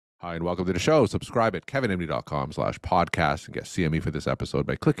Hi, and welcome to the show. Subscribe at kevinmd.com/podcast and get CME for this episode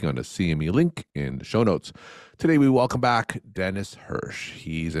by clicking on the CME link in the show notes. Today, we welcome back Dennis Hursh.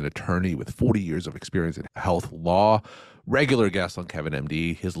 He's an attorney with 40 years of experience in health law, regular guest on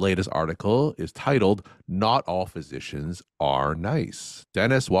KevinMD. His latest article is titled, Not All Physicians Are Nice.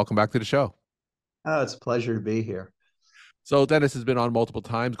 Dennis, welcome back to the show. Oh, it's a pleasure to be here. So Dennis has been on multiple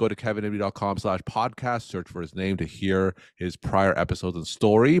times. Go to kevinmd.com/podcast, search for his name to hear his prior episodes and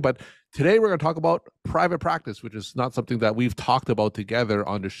story. But today we're going to talk about private practice, which is not something that we've talked about together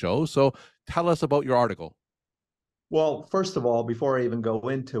on the show. So tell us about your article. Well, first of all, before I even go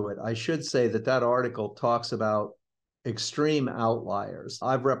into it, I should say that article talks about extreme outliers.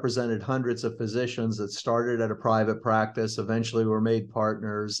 I've represented hundreds of physicians that started at a private practice, eventually were made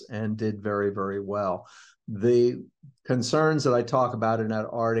partners, and did very, very well. The concerns that I talk about in that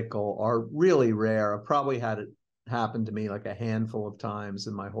article are really rare. I've probably had it happen to me like a handful of times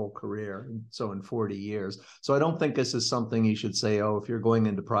in my whole career, so in 40 years. So I don't think this is something you should say, oh, if you're going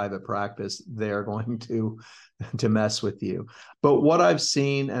into private practice, they're going to mess with you. But what I've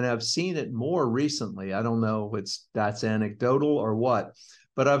seen, and I've seen it more recently, I don't know if that's anecdotal or what,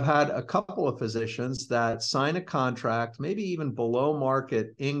 but I've had a couple of physicians that sign a contract, maybe even below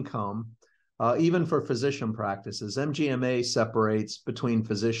market income, even for physician practices. MGMA separates between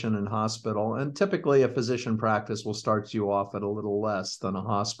physician and hospital, and typically a physician practice will start you off at a little less than a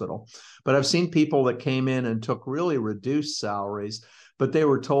hospital. But I've seen people that came in and took really reduced salaries, but they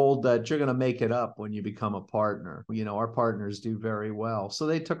were told that you're going to make it up when you become a partner. You know, our partners do very well. So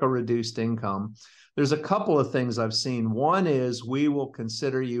they took a reduced income. There's a couple of things I've seen. One is we will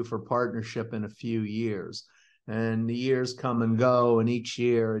consider you for partnership in a few years. And the years come and go, and each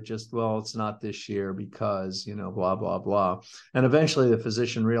year it just, well, it's not this year because, blah, blah, blah. And eventually the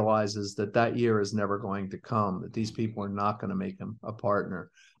physician realizes that year is never going to come, that these people are not going to make him a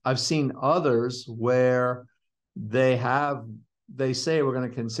partner. I've seen others where they say, we're going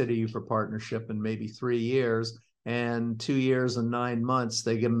to consider you for partnership in maybe 3 years, and 2 years and 9 months,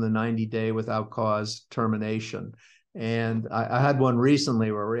 they give them the 90-day without cause termination. And I had one recently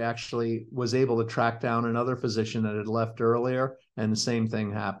where we actually was able to track down another physician that had left earlier, and the same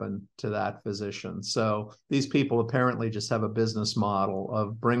thing happened to that physician. So these people apparently just have a business model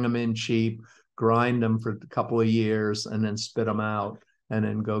of bring them in cheap, grind them for a couple of years, and then spit them out, and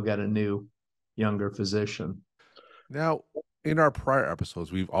then go get a new, younger physician. Now, in our prior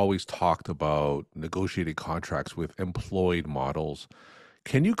episodes, we've always talked about negotiating contracts with employed models.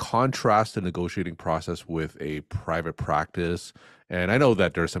 Can you contrast the negotiating process with a private practice? And I know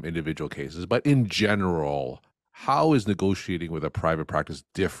that there are some individual cases, but in general, how is negotiating with a private practice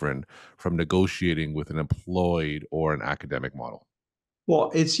different from negotiating with an employed or an academic model?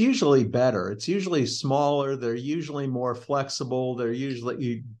 Well, it's usually better. It's usually smaller. They're usually more flexible.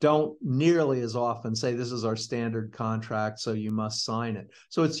 You don't nearly as often say, this is our standard contract, so you must sign it.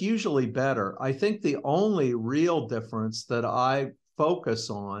 So it's usually better. I think the only real difference that I focus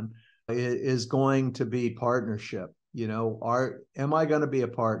on is going to be partnership. Am I going to be a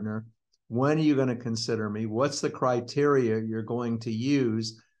partner? When are you going to consider me? What's the criteria you're going to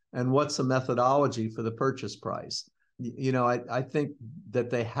use? And what's the methodology for the purchase price? I think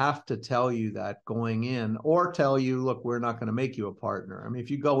that they have to tell you that going in, or tell you, look, we're not going to make you a partner. I mean, if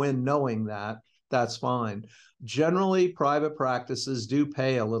you go in knowing that, that's fine. Generally, private practices do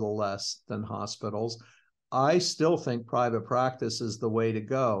pay a little less than hospitals. I still think private practice is the way to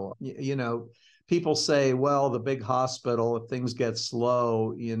go. People say, well, the big hospital, if things get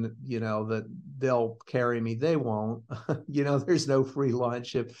slow, that they'll carry me. They won't. There's no free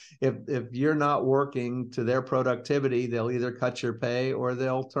lunch. If you're not working to their productivity, they'll either cut your pay or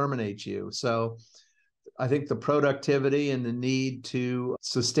they'll terminate you. So I think the productivity and the need to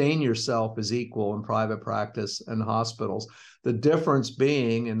sustain yourself is equal in private practice and hospitals. The difference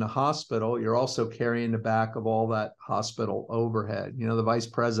being, in the hospital, you're also carrying the back of all that hospital overhead. The vice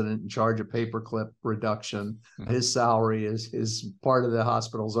president in charge of paperclip reduction, his salary is part of the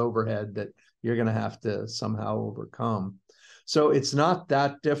hospital's overhead that you're going to have to somehow overcome. So it's not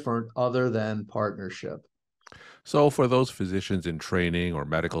that different other than partnership. So for those physicians in training or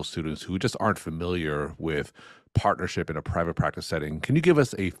medical students who just aren't familiar with partnership in a private practice setting, can you give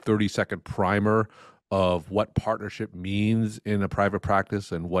us a 30-second primer of what partnership means in a private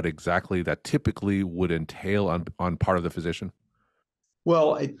practice and what exactly that typically would entail on part of the physician?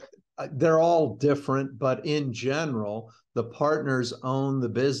 Well, they're all different, but in general, the partners own the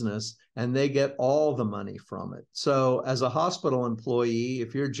business and they get all the money from it. So as a hospital employee,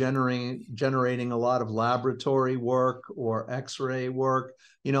 if you're generating a lot of laboratory work or x-ray work,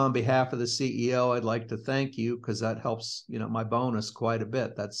 on behalf of the CEO, I'd like to thank you because that helps, my bonus quite a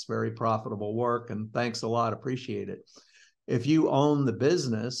bit. That's very profitable work, and thanks a lot. Appreciate it. If you own the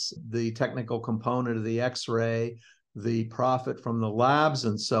business, the technical component of the x-ray, the profit from the labs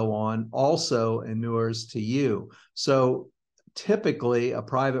and so on also inures to you. So typically a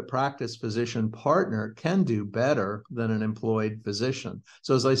private practice physician partner can do better than an employed physician.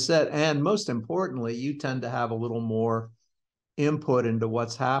 So as I said, and most importantly, you tend to have a little more input into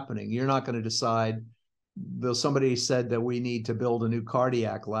what's happening. You're not going to decide, though somebody said that we need to build a new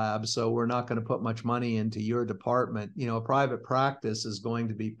cardiac lab, so we're not going to put much money into your department. A private practice is going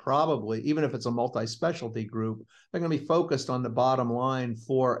to be probably, even if it's a multi-specialty group, they're going to be focused on the bottom line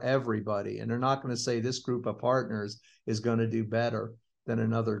for everybody. And they're not going to say this group of partners is going to do better than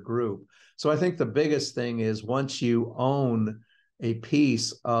another group. So I think the biggest thing is once you own a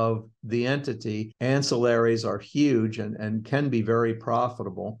piece of the entity, ancillaries are huge and can be very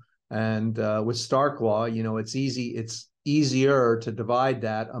profitable. And with Stark Law, it's easier to divide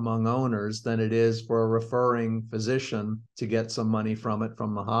that among owners than it is for a referring physician to get some money from it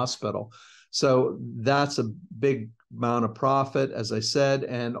from the hospital. So that's a big amount of profit, as I said,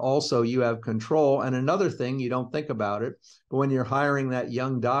 and also you have control. And another thing, you don't think about it, but when you're hiring that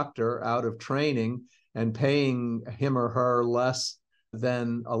young doctor out of training and paying him or her a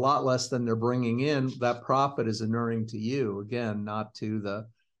lot less than they're bringing in, that profit is inuring to you, again, not to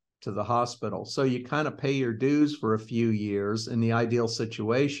the hospital. So you kind of pay your dues for a few years in the ideal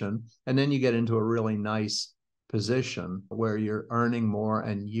situation, and then you get into a really nice position where you're earning more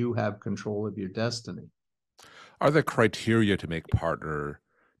and you have control of your destiny. Are the criteria to make partner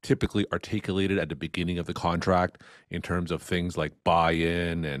typically articulated at the beginning of the contract in terms of things like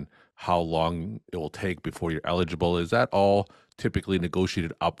buy-in and how long it will take before you're eligible? Is that all typically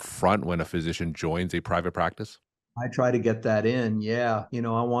negotiated up front when a physician joins a private practice? I try to get that in. Yeah. I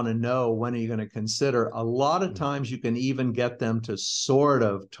want to know, when are you going to consider? A lot of times you can even get them to sort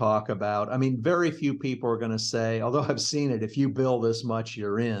of talk about, very few people are going to say, although I've seen it, if you bill this much,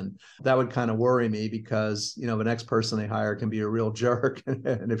 you're in. That would kind of worry me because, the next person they hire can be a real jerk.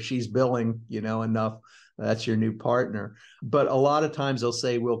 And if she's billing, enough, that's your new partner. But a lot of times they'll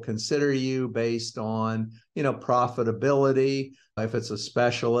say, we'll consider you based on, profitability. If it's a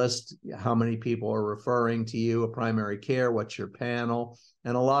specialist, how many people are referring to you, a primary care, what's your panel,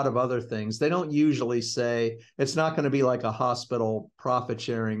 and a lot of other things. They don't usually say, it's not going to be like a hospital profit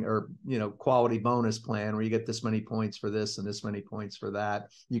sharing or, quality bonus plan where you get this many points for this and this many points for that.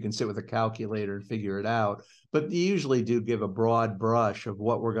 You can sit with a calculator and figure it out. But you usually do give a broad brush of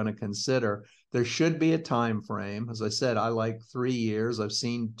what we're going to consider. There should be a time frame. As I said, I like 3 years. I've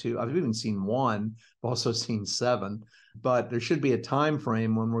seen 2. I've even seen 1. I've also seen 7. But there should be a time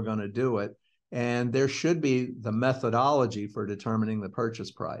frame when we're going to do it. And there should be the methodology for determining the purchase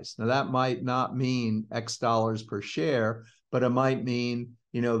price. Now, that might not mean X dollars per share, but it might mean,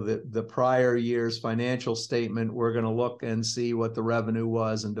 the prior year's financial statement, we're going to look and see what the revenue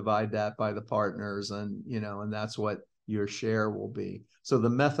was and divide that by the partners. And, and that's what your share will be. So the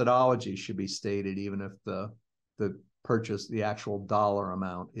methodology should be stated, even if the purchase, the actual dollar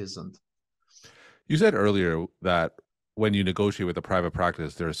amount isn't. You said earlier that when you negotiate with a private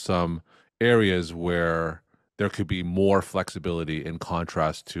practice, there's some areas where there could be more flexibility in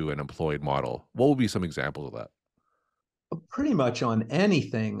contrast to an employed model. What would be some examples of that? Pretty much on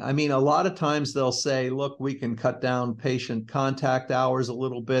anything. A lot of times they'll say, look, we can cut down patient contact hours a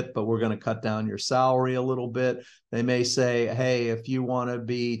little bit, but we're going to cut down your salary a little bit. They may say, hey, if you want to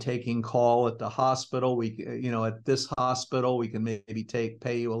be taking call at the hospital, at this hospital, we can maybe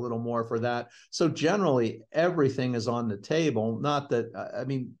pay you a little more for that. So generally, everything is on the table. Not that,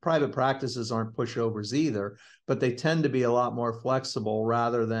 private practices aren't pushovers either, but they tend to be a lot more flexible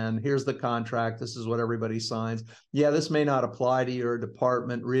rather than, here's the contract, this is what everybody signs. Yeah, this may not apply to your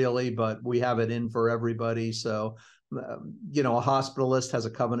department really, but we have it in for everybody. So, a hospitalist has a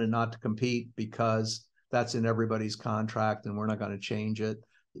covenant not to compete because that's in everybody's contract and we're not going to change it.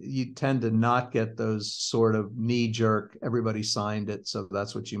 You tend to not get those sort of knee-jerk, everybody signed it, so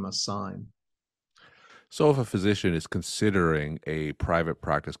that's what you must sign. So if a physician is considering a private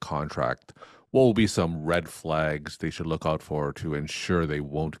practice contract, what will be some red flags they should look out for to ensure they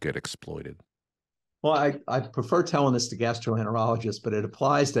won't get exploited? Well, I prefer telling this to gastroenterologists, but it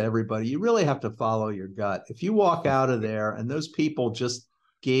applies to everybody. You really have to follow your gut. If you walk out of there and those people just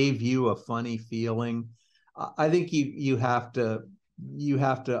gave you a funny feeling, I think you have to you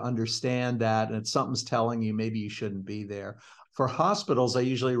have to understand that, and something's telling you maybe you shouldn't be there. For hospitals, I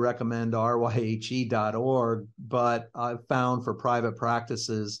usually recommend ryahe.org, but I've found for private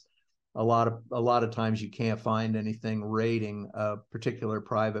practices, a lot of times you can't find anything rating a particular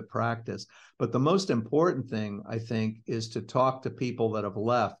private practice. But the most important thing, I think, is to talk to people that have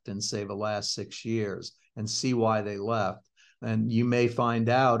left in, say, the last 6 years and see why they left. And you may find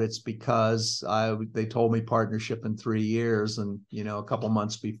out it's because they told me partnership in 3 years, and a couple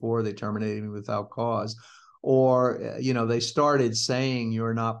months before they terminated me without cause, or they started saying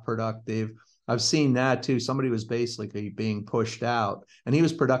you're not productive. I've seen that too. Somebody was basically being pushed out, and he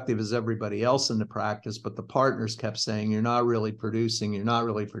was productive as everybody else in the practice, but the partners kept saying, you're not really producing, you're not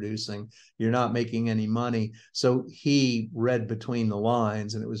really producing, you're not making any money. So he read between the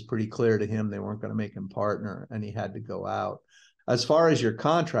lines, and it was pretty clear to him they weren't going to make him partner, and he had to go out. As far as your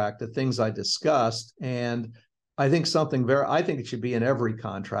contract, the things I discussed, and I think I think it should be in every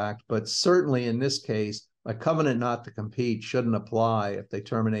contract, but certainly in this case, a covenant not to compete shouldn't apply if they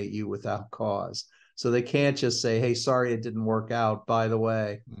terminate you without cause. So they can't just say, hey, sorry, it didn't work out. By the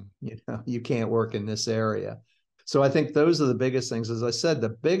way, you can't work in this area. So I think those are the biggest things. As I said, the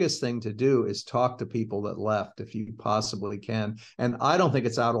biggest thing to do is talk to people that left if you possibly can. And I don't think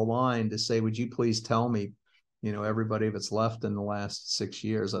it's out of line to say, would you please tell me, everybody that's left in the last 6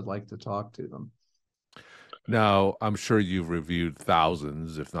 years, I'd like to talk to them. Now, I'm sure you've reviewed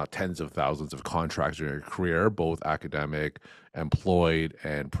thousands, if not tens of thousands, of contracts in your career, both academic, employed,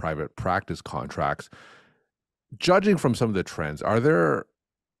 and private practice contracts. Judging from some of the trends, are there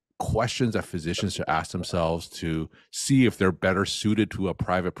questions that physicians should ask themselves to see if they're better suited to a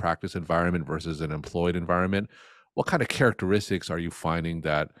private practice environment versus an employed environment? What kind of characteristics are you finding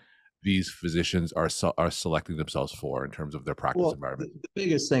that these physicians are selecting themselves for in terms of their practice environment? The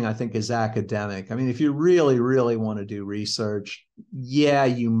biggest thing I think is academic. I mean, if you really, really want to do research, yeah,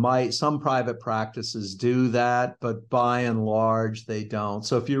 you might. Some private practices do that, but by and large, they don't.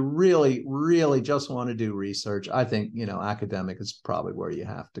 So if you really, really just want to do research, I think, academic is probably where you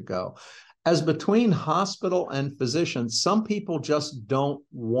have to go. As between hospital and physician, some people just don't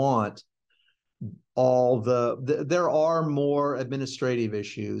want there are more administrative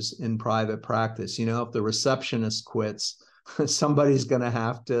issues in private practice. If the receptionist quits, somebody's going to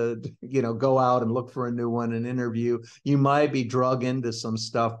have to, go out and look for a new one and interview. You might be drug into some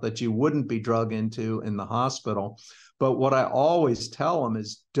stuff that you wouldn't be drug into in the hospital. But what I always tell them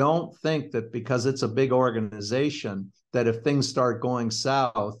is, don't think that because it's a big organization that if things start going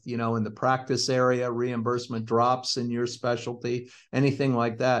south, in the practice area, reimbursement drops in your specialty, anything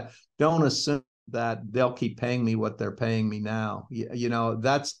like that, don't assume that they'll keep paying me what they're paying me now.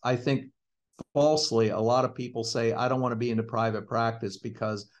 That's, I think, falsely, a lot of people say, I don't want to be into private practice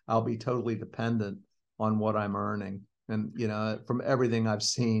because I'll be totally dependent on what I'm earning. And, from everything I've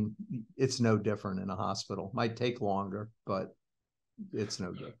seen, it's no different in a hospital. Might take longer, but it's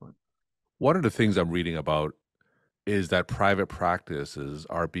no different. One of the things I'm reading about is that private practices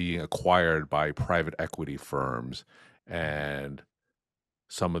are being acquired by private equity firms, and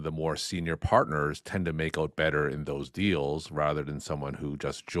some of the more senior partners tend to make out better in those deals rather than someone who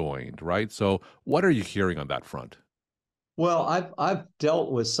just joined, right? So what are you hearing on that front? Well, I've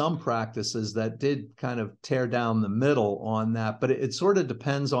dealt with some practices that did kind of tear down the middle on that, but it sort of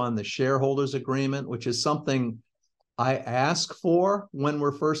depends on the shareholders agreement, which is something I ask for when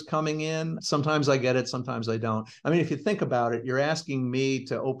we're first coming in. Sometimes I get it, sometimes I don't. I mean, if you think about it, you're asking me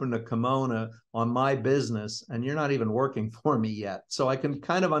to open a kimono on my business, and you're not even working for me yet. So I can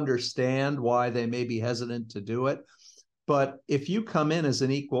kind of understand why they may be hesitant to do it. But if you come in as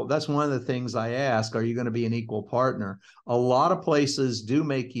an equal, that's one of the things I ask, are you going to be an equal partner? A lot of places do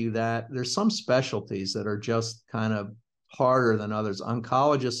make you that. There's some specialties that are just kind of harder than others.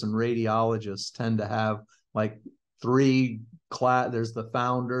 Oncologists and radiologists tend to have like there's the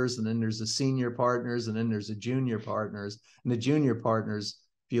founders, and then there's the senior partners, and then there's the junior partners. And the junior partners,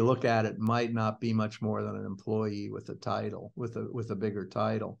 if you look at it, might not be much more than an employee with a title, with a bigger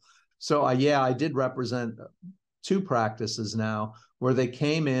title. So I did represent two practices now where they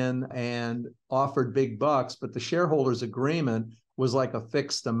came in and offered big bucks, but the shareholders agreement was like a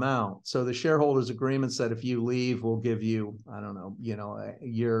fixed amount. So the shareholders agreement said, if you leave, we'll give you, I don't know,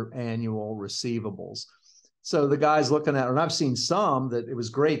 your annual receivables. So the guy's looking at it, and I've seen some that it was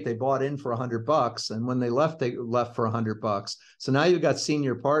great. They bought in for $100, and when they left for $100. So now you've got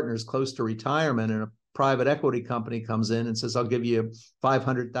senior partners close to retirement, and a private equity company comes in and says, I'll give you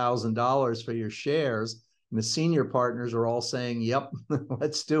 $500,000 for your shares. And the senior partners are all saying, yep,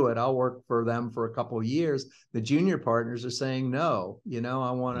 let's do it. I'll work for them for a couple of years. The junior partners are saying, no,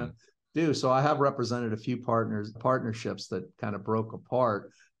 I want to do. So I have represented a few partnerships that kind of broke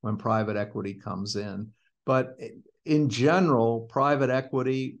apart when private equity comes in. But in general, private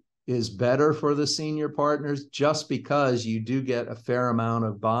equity is better for the senior partners just because you do get a fair amount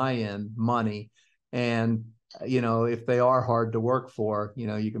of buy-in money. And, if they are hard to work for,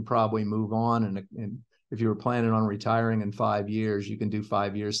 you can probably move on. And if you were planning on retiring in 5 years, you can do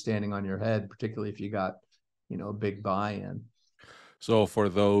 5 years standing on your head, particularly if you got, a big buy-in. So for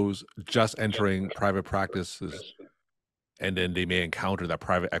those just entering private practices, and then they may encounter that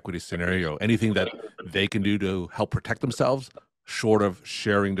private equity scenario, anything that they can do to help protect themselves, short of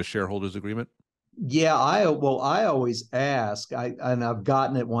sharing the shareholders agreement? Yeah, I always ask. And I've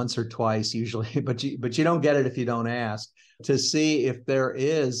gotten it once or twice usually, but you don't get it if you don't ask, to see if there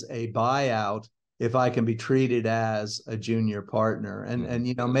is a buyout, if I can be treated as a junior partner.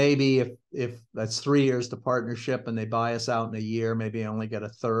 And maybe if that's 3 years to partnership and they buy us out in a year, maybe I only get a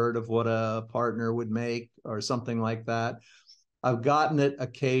third of what a partner would make or something like that. I've gotten it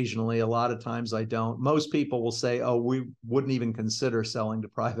occasionally. A lot of times I don't. Most people will say, "Oh, we wouldn't even consider selling to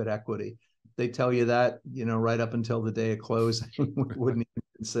private equity." They tell you that, right up until the day of closing, wouldn't even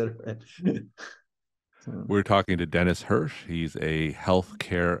consider it. So, We're talking to Dennis Hursh. He's a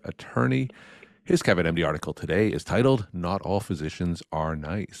healthcare attorney. His KevinMD article today is titled "Not All Physicians Are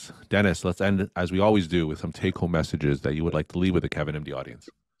Nice." Dennis, let's end, as we always do, with some take-home messages that you would like to leave with the KevinMD audience.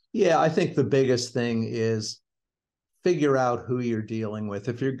 yeah, I think the biggest thing is figure out who you're dealing with.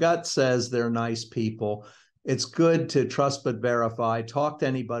 If your gut says they're nice people, it's good to trust but verify, talk to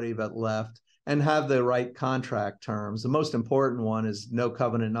anybody that left, and have the right contract terms. The most important one is no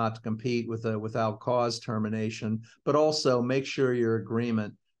covenant not to compete with a without cause termination, but also make sure your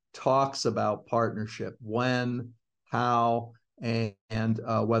agreement talks about partnership, when, how, and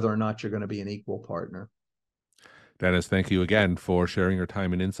whether or not you're going to be an equal partner. Dennis, thank you again for sharing your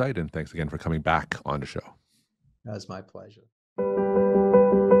time and insight, and thanks again for coming back on the show. That's my pleasure.